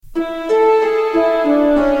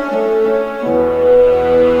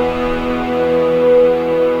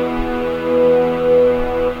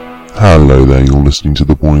Hello there, you're listening to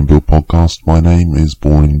the Boring Bill podcast. My name is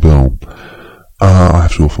Boring Bill. I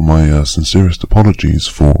have to offer my sincerest apologies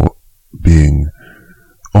for being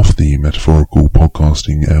off the metaphorical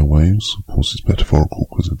podcasting airwaves. Of course it's metaphorical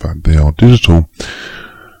because in fact they are digital.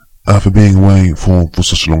 For being away for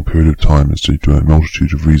such a long period of time is due to a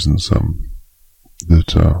multitude of reasons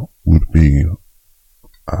that would be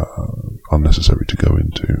unnecessary to go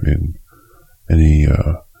into in any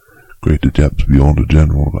greater depth beyond a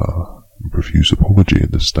general profuse apology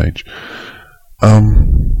at this stage.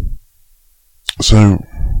 So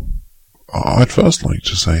I'd first like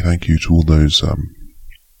to say thank you to all those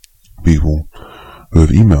people who have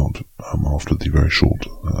emailed after the very short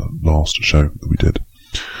last show that we did,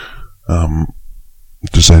 to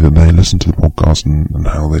say that they listen to the podcast and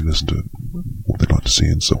how they listen to it, what they'd like to see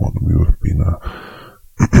and so on. And we have been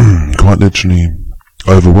quite literally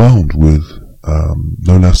overwhelmed with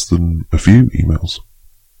no less than a few emails,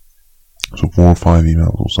 so 4 or 5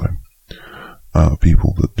 emails or so,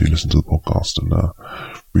 people that do listen to the podcast, and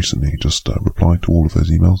recently just replied to all of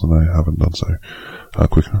those emails, and I haven't done so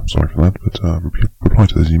quicker, I'm sorry for that, but replied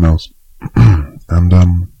to those emails, and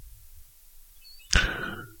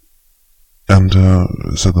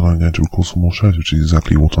said that I'm going to record some more shows, which is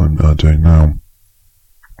exactly what I'm doing now.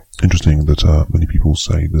 Interesting that many people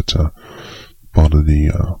say that part of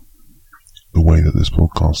the way that this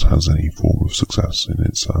podcast has any form of success in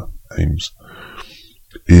its aims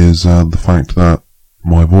is the fact that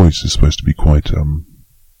my voice is supposed to be quite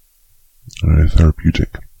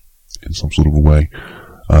therapeutic in some sort of a way,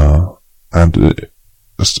 and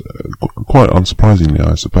quite unsurprisingly,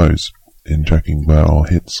 I suppose, in checking where our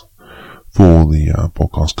hits for the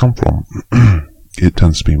podcast come from, it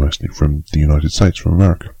tends to be mostly from the United States, from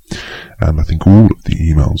America, and I think all of the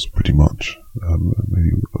emails pretty much,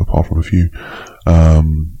 maybe apart from a few,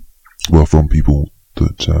 were from people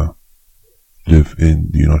that live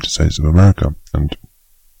in the United States of America. And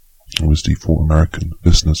obviously for American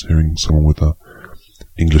listeners, hearing someone with a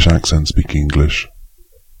English accent speaking English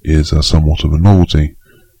is somewhat of a novelty,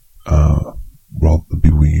 rather than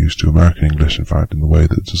people being used to American English. In fact, in the way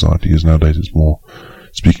that society is nowadays, it's more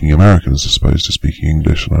speaking American as opposed to speaking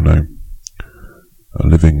English. And I know,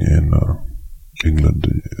 living in England,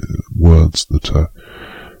 words that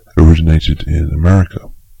originated in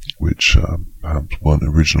America, which perhaps weren't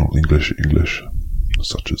original English,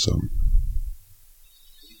 such as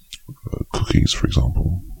cookies, for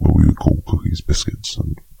example, where we would call cookies biscuits,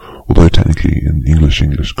 and although technically in English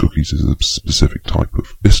cookies is a specific type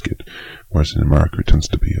of biscuit, whereas in America it tends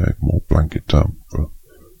to be a more blanket term for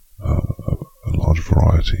a large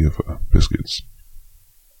variety of biscuits.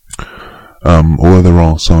 Although there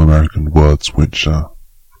are some American words which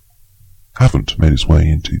haven't made its way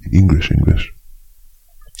into the English,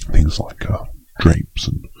 things like drapes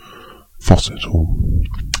and faucet, or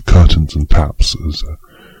curtains and taps, as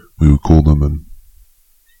we would call them, and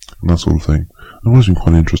that sort of thing. I've always been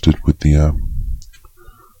quite interested with the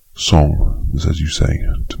song that says, "You say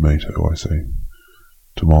tomato, I say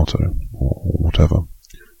tomato," or whatever.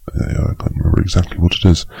 I can't remember exactly what it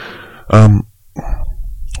is.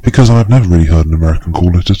 Because I've never really heard an American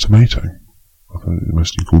call it a tomato. I've heard it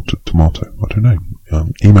mostly called tomato. I don't know.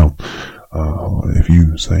 Email, if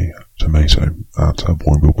you say tomato, at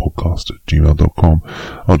boringbillpodcast@gmail.com.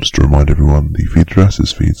 I'll just remind everyone, the feed address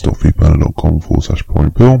is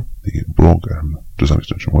feeds.feedburner.com/boringbill. The blog and design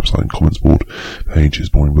extension website and comments board page is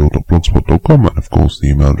boringbill.blogspot.com. And of course the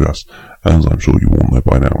email address, as I'm sure you all know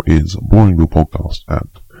by now, is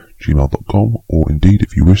boringbillpodcast@gmail.com, or indeed,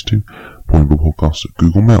 if you wish to,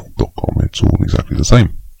 boringbillpodcast@googlemail.com. It's all exactly the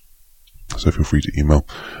same. So feel free to email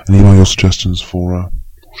your suggestions for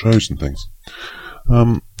shows and things.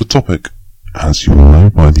 The topic, as you all know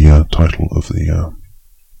by the title of the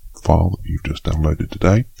file that you've just downloaded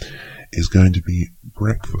today, is going to be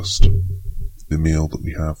breakfast, the meal that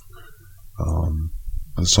we have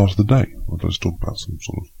at the start of the day. I'll just talk about some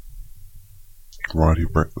sort of variety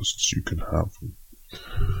of breakfasts you can have and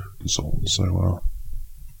so on. So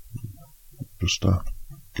just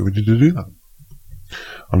get ready to do that.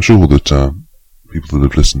 I'm sure that people that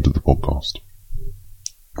have listened to the podcast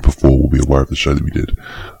before will be aware of the show that we did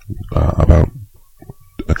about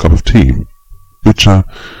a cup of tea, which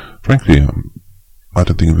frankly I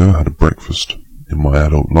don't think I've ever had a breakfast in my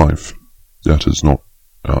adult life that has not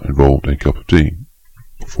involved a cup of tea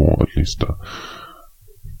for at least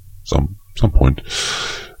some point.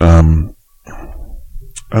 And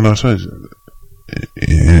I suppose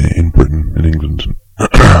in Britain, in England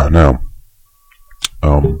now,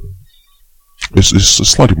 it's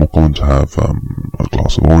slightly more common to have a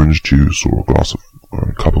glass of orange juice or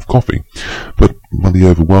a cup of coffee. But the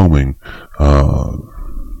overwhelming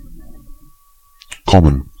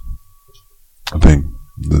common thing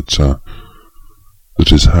that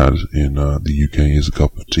is had in the UK is a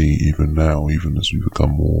cup of tea, even now, even as we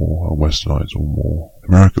become more westernised or more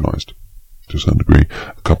Americanised to a certain degree.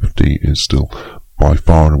 A cup of tea is still by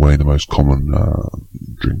far and away the most common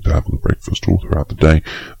drink to have with breakfast all throughout the day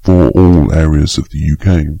for all areas of the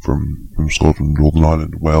UK, from Scotland, Northern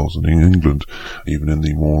Ireland, Wales and England, even in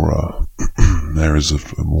the more areas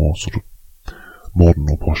of more sort of modern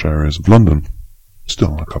or posh areas of London.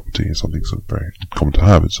 Still, a cup of tea is something so very common to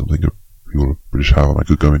have. It's something that people of British have, and I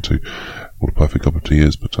could go into what a perfect cup of tea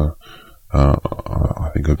is, but I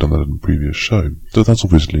think I've done that in a previous show. So that's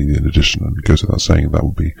obviously in addition, and it goes without saying that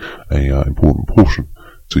would be a important portion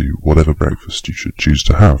to whatever breakfast you should choose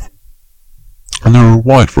to have. And there are a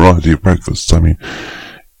wide variety of breakfasts. I mean,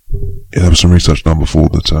 there was some research done before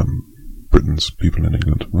that Britain's people in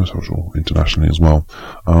England, and I'm sure internationally as well,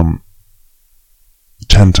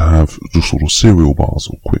 tend to have just sort of cereal bars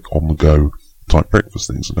or quick on-the-go type breakfast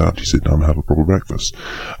things, and actually sit down and have a proper breakfast.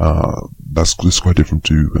 That's quite different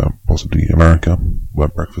to possibly America, where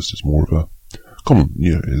breakfast is more of a common,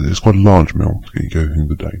 it's quite a large meal to get you going through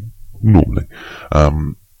the day, normally.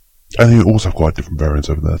 And you also have quite different variants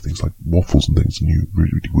over there, things like waffles and things, and you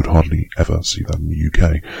really would hardly ever see that in the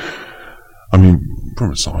UK. I mean,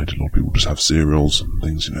 from a side, a lot of people just have cereals and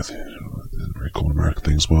things, very common American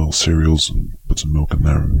things as well, cereals, and put some milk in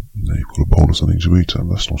there, and you've got a bowl of something to eat,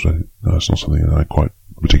 and that's not something that I quite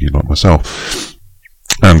particularly like myself.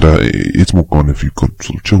 And it's more common if you've got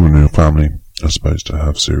sort of children in your family, as opposed to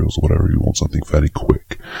have cereals or whatever, you want something fairly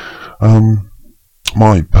quick.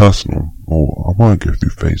 My personal, or I might go through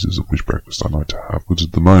phases of which breakfast I like to have, because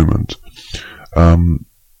at the moment,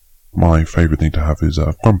 my favourite thing to have is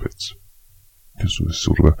crumpets. It's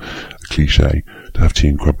sort of a cliche to have tea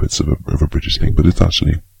and crumpets of a British thing, but it's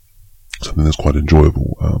actually something that's quite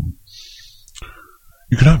enjoyable.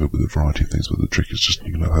 You can have it with a variety of things, but the trick is just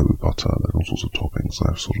you can have it with butter and all sorts of toppings.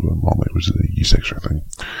 I have sort of a Marmite, which is a yeast extract thing,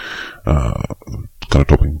 kind of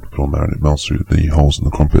topping put on there, and it melts through the holes in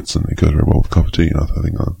the crumpets, and it goes very well with a cup of tea. And I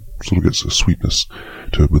think that sort of gets a sweetness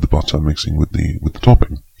to it with the butter mixing with the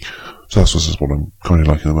topping. So that's what I'm kind of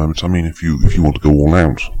liking at the moment. I mean, if you want to go all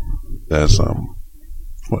out, there's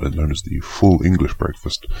what is known as the full English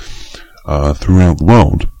breakfast throughout the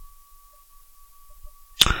world.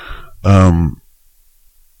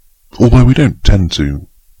 Although we don't tend to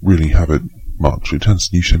really have it much, you tend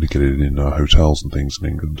to get it in hotels and things in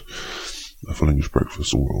England, a full English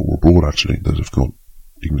breakfast, or abroad actually, that have got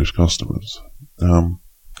English customers.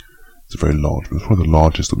 It's a very large, it's one of the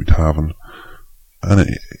largest that we'd have, and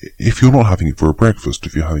if you're not having it for a breakfast,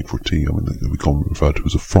 if you're having it for tea, I mean, we commonly refer to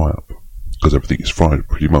as a fry-up, because everything is fried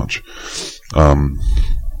pretty much.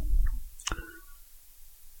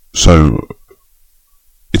 So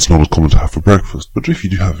it's not as common to have for breakfast, but if you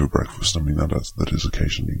do have it for breakfast, I mean, that is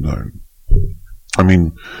occasionally known. I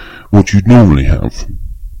mean, what you'd normally have,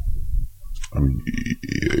 I mean,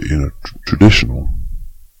 in a traditional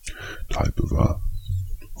type of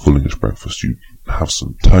full English breakfast, you have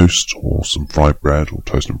some toast or some fried bread, or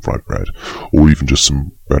toast and fried bread, or even just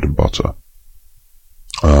some bread and butter.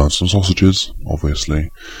 Some sausages, obviously.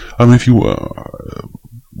 I mean, if you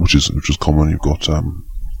which is common, you've got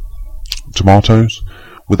tomatoes.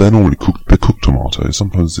 Well, they're normally cooked tomatoes.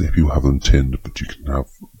 Sometimes if you have them tinned, but you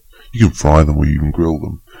can fry them or you can grill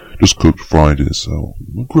them. Just cooked, fried is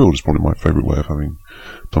grilled is probably my favourite way of having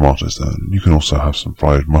tomatoes there. You can also have some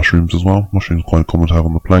fried mushrooms as well. Mushrooms are quite common to have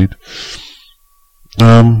on the plate.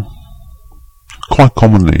 Quite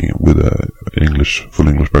commonly with full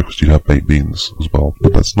English breakfast, you have baked beans as well,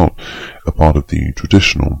 but that's not a part of the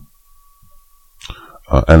traditional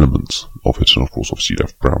elements of it. And of course, obviously, you'd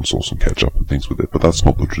have brown sauce and ketchup and things with it, but that's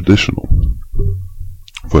not the traditional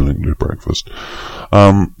full English breakfast.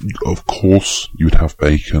 Of course, you would have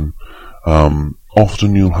bacon.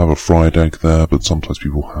 Often you'll have a fried egg there, but sometimes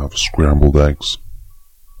people have scrambled eggs.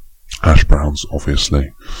 Hash browns,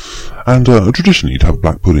 obviously. And traditionally you'd have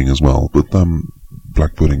black pudding as well, but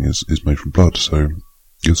black pudding is made from blood, so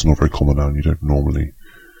it's not very common now, and you don't normally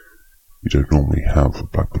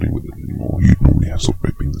have black pudding with it anymore. You'd normally have sort of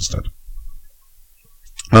baked beans instead.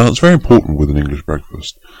 It's very important with an English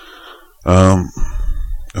breakfast, a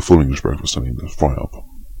full English breakfast, I mean the fry-up,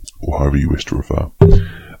 or however you wish to refer,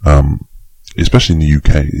 especially in the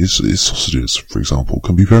UK, is sausages, for example,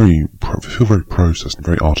 can be feel very processed and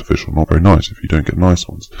very artificial, not very nice if you don't get nice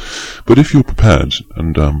ones. But if you're prepared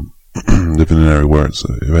and live in an area where it's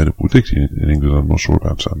available, particularly in England, I'm not sure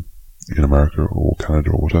about in America or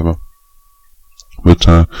Canada or whatever, but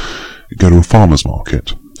go to a farmer's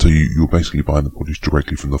market, So you're basically buying the produce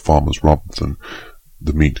directly from the farmers rather than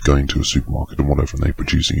the meat going to a supermarket and whatever, and they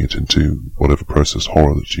producing it into whatever processed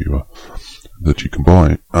horror that you can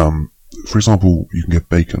buy. For example, you can get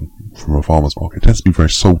bacon from a farmer's market. It tends to be very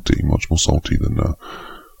salty, much more salty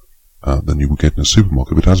than you would get in a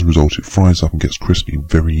supermarket, but as a result it fries up and gets crispy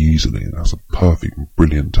very easily and has a perfect,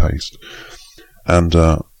 brilliant taste. And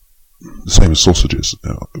the same as sausages,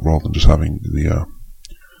 rather than just having the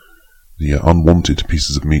unwanted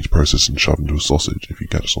pieces of meat processed and shoved into a sausage. If you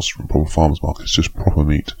get a sausage from a proper farmer's market, it's just proper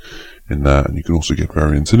meat in there, and you can also get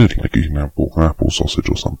variants in it, like you can have pork and apple sausage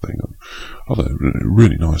or something, and other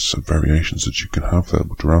really nice variations that you can have there,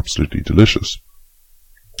 which are absolutely delicious.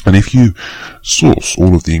 And if you source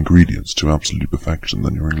all of the ingredients to absolute perfection,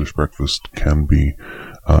 then your English breakfast can be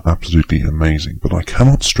absolutely amazing. But I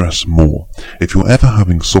cannot stress more, if you're ever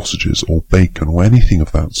having sausages or bacon or anything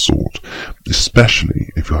of that sort, especially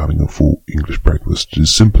if you're having a full English breakfast, it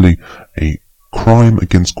is simply a crime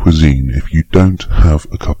against cuisine if you don't have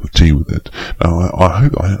a cup of tea with it. Now,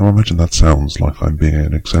 I imagine that sounds like I'm being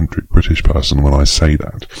an eccentric British person when I say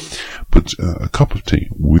that, but a cup of tea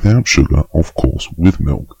without sugar, of course, with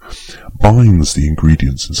milk, binds the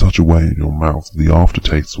ingredients in such a way in your mouth that the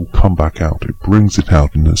aftertaste will come back out. It brings it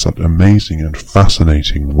out in such an amazing and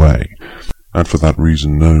fascinating way, and for that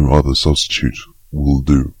reason no other substitute will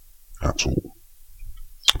do at all.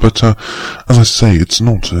 But, as I say, it's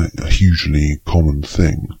not a hugely common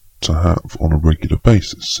thing to have on a regular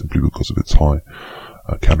basis, simply because of its high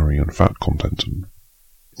calorie and fat content. And,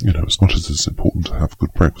 as much as it's important to have a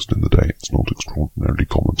good breakfast in the day, it's not extraordinarily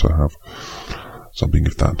common to have something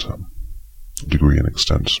of that degree and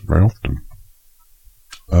extent very often.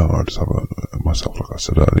 I just have myself, like I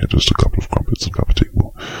said earlier, just a couple of crumpets and a cup of tea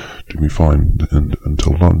will do me fine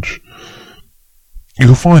until lunch.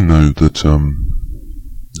 You'll find, though, that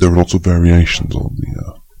there are lots of variations on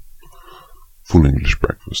the full English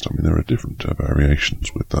breakfast. I mean, there are different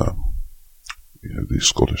variations with the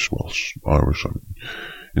Scottish, Welsh, Irish. I mean,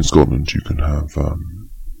 in Scotland you can have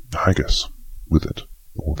haggis with it,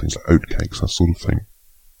 or things like oatcakes, that sort of thing.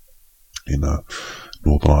 In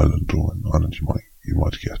Northern Ireland or in Ireland you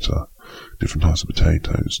might get different types of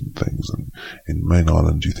potatoes and things, and in main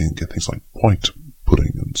Ireland you get things like white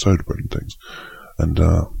pudding and soda bread and things. And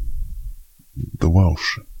the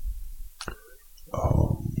Welsh,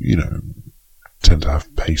 tend to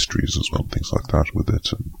have pastries as well, things like that with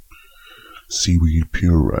it, and seaweed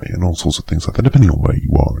puree and all sorts of things like that, depending on where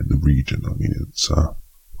you are in the region. I mean,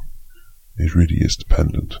 it really is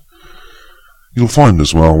dependent. You'll find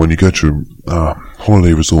as well, when you go to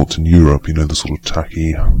holiday resorts in Europe, the sort of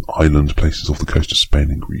tacky island places off the coast of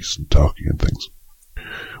Spain and Greece and Turkey and things,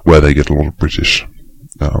 where they get a lot of British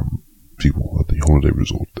people at the holiday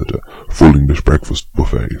resort, that a full English breakfast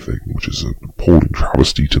buffet thing, which is an appalling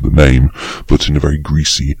travesty to the name, but in a very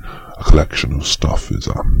greasy collection of stuff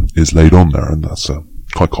is laid on there, and that's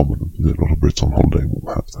quite common. A lot of Brits on holiday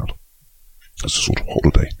will have that. It's a sort of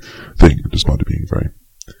holiday thing, despite it being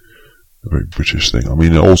a very British thing. I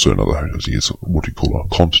mean, also another heritage is what you call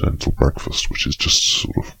a continental breakfast, which is just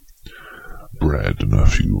sort of bread and a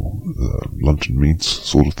few luncheon meats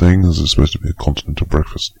sort of thing. This is supposed to be a continental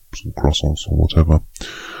breakfast, some croissants or whatever.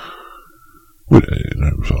 Well,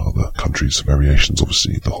 for other countries' variations,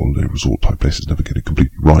 obviously the holiday resort type places never get it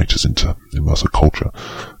completely right, as in to immerse a culture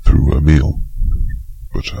through a meal.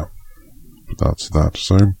 But that's that.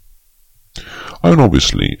 So, I mean,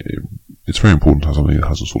 obviously, it's very important to have something that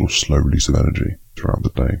has a sort of slow release of energy throughout the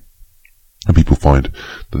day. And people find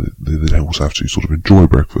that they also have to sort of enjoy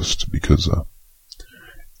breakfast, because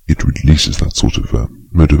it releases that sort of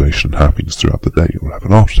motivation and happiness throughout the day. You'll have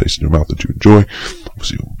an aftertaste in your mouth that you enjoy.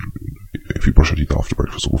 Obviously, if you brush your teeth after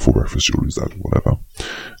breakfast or before breakfast, you'll lose that, whatever,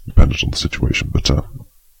 dependent on the situation. But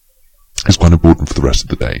it's quite important for the rest of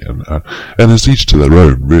the day. And it's each to their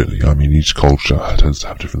own, really. I mean, each culture tends to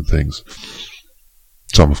have different things.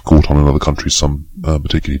 Some have caught on in other countries, some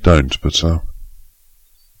particularly don't, but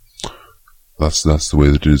that's the way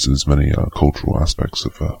that it is in as many cultural aspects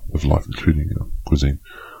of life, including cuisine,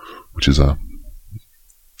 which is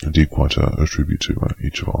indeed quite a tribute to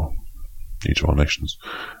each of our nations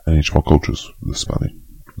and each of our cultures, spanning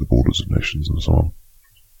the borders of nations and so on.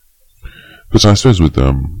 But I suppose with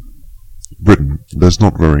Britain, there's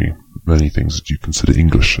not very many things that you consider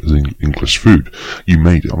English as English food.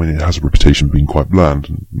 It has a reputation of being quite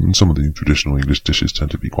bland, and some of the traditional English dishes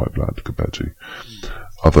tend to be quite bland compared to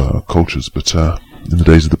other cultures. But in the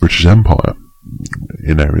days of the British Empire,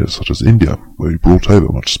 in areas such as India, where we brought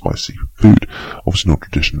over much spicy food, obviously not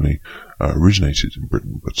traditionally originated in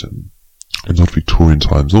Britain, but in not Victorian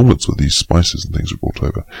times onwards, where these spices and things were brought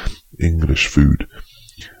over, English food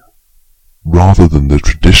rather than the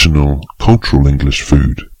traditional cultural English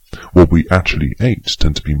food, what we actually ate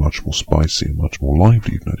tend to be much more spicy and much more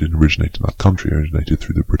lively, even though it didn't originate in that country. It originated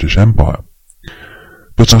through the British Empire.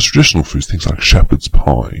 But our traditional foods, things like shepherd's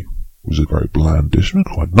pie, which is a very bland dish,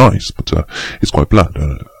 quite nice, but it's quite bland.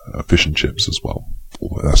 Fish and chips as well,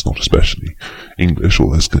 although that's not especially English,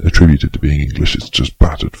 or that's attributed to being English. It's just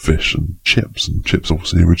battered fish and chips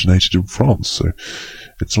obviously originated in France, so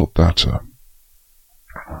it's not that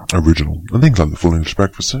original. And things like the full English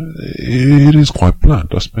breakfast, it is quite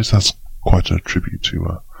bland. I suppose that's quite a tribute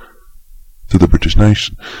to the British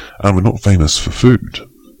nation. And we're not famous for food.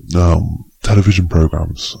 Television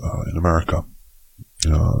programs in America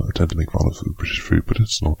tend to make fun of the British food, but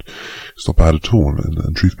it's not bad at all.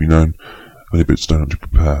 And truth be known, many Brits don't have to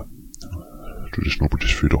prepare traditional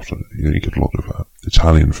British food often. You get a lot of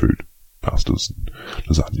Italian food, pastas and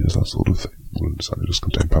lasagnas, that sort of thing. Well, lasagna does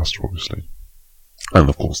contain pasta, obviously. And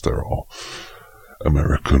of course there are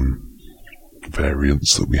American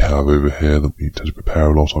variants that we have over here that we tend to prepare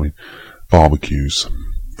a lot. I mean, barbecues,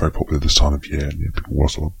 very popular this time of year, and people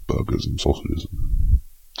want a lot of burgers and sausages and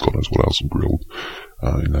God knows what else, and grilled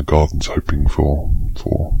in their gardens, hoping for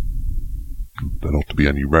there not to be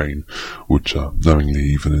any rain, which knowingly,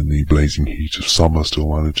 even in the blazing heat of summer, still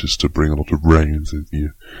manages to bring a lot of rain into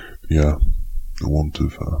the want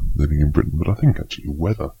of living in Britain. But I think actually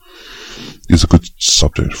weather is a good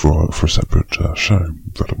subject for a separate show.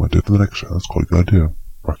 In fact, I might do it for the next show. That's quite a good idea.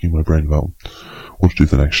 Racking my brain about what to do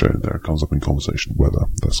for the next show. There it comes up in conversation whether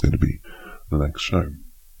that's going to be the next show.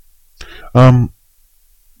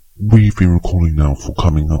 We've been recording now for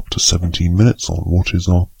coming up to 17 minutes on what is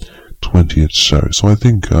our 20th show. So I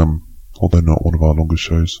think, although not one of our longest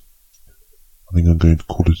shows, I think I'm going to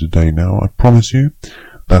call it a day now. I promise you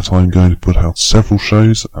that I'm going to put out several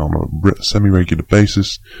shows on a semi-regular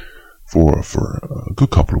basis for a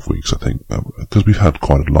good couple of weeks, I think, because we've had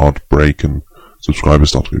quite a large break and subscribers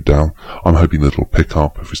start to go down. I'm hoping that it'll pick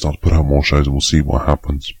up if we start to put out more shows, and we'll see what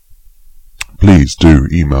happens. Please do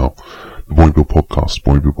email the Boring Bill Podcast,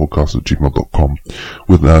 boringbillpodcast@gmail.com,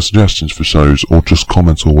 with suggestions for shows or just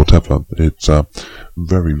comments or whatever. It's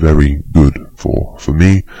very, very good for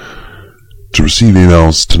me to receive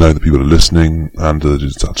emails, to know that people are listening and that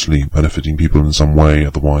it's actually benefiting people in some way.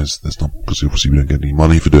 Otherwise, there's not, because obviously we don't get any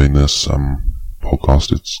money for doing this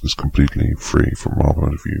podcast. It's completely free from our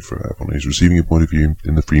point of view, for everyone who's receiving a point of view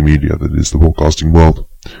in the free media that is the podcasting world.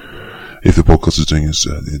 If the podcast is doing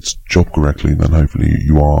its job correctly, then hopefully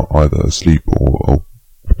you are either asleep or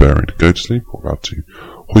preparing to go to sleep, or about to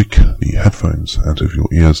hoik the headphones out of your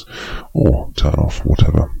ears, or turn off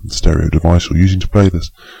whatever stereo device you're using to play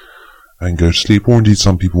this and go to sleep. Or indeed,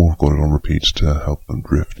 some people have got it on repeat to help them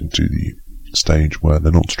drift into the stage where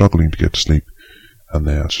they're not struggling to get to sleep and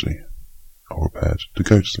they actually are prepared to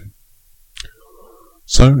go to sleep.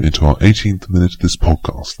 So, into our 18th minute of this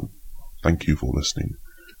podcast. Thank you for listening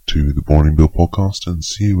to the Boring Bill Podcast, and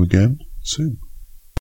see you again soon.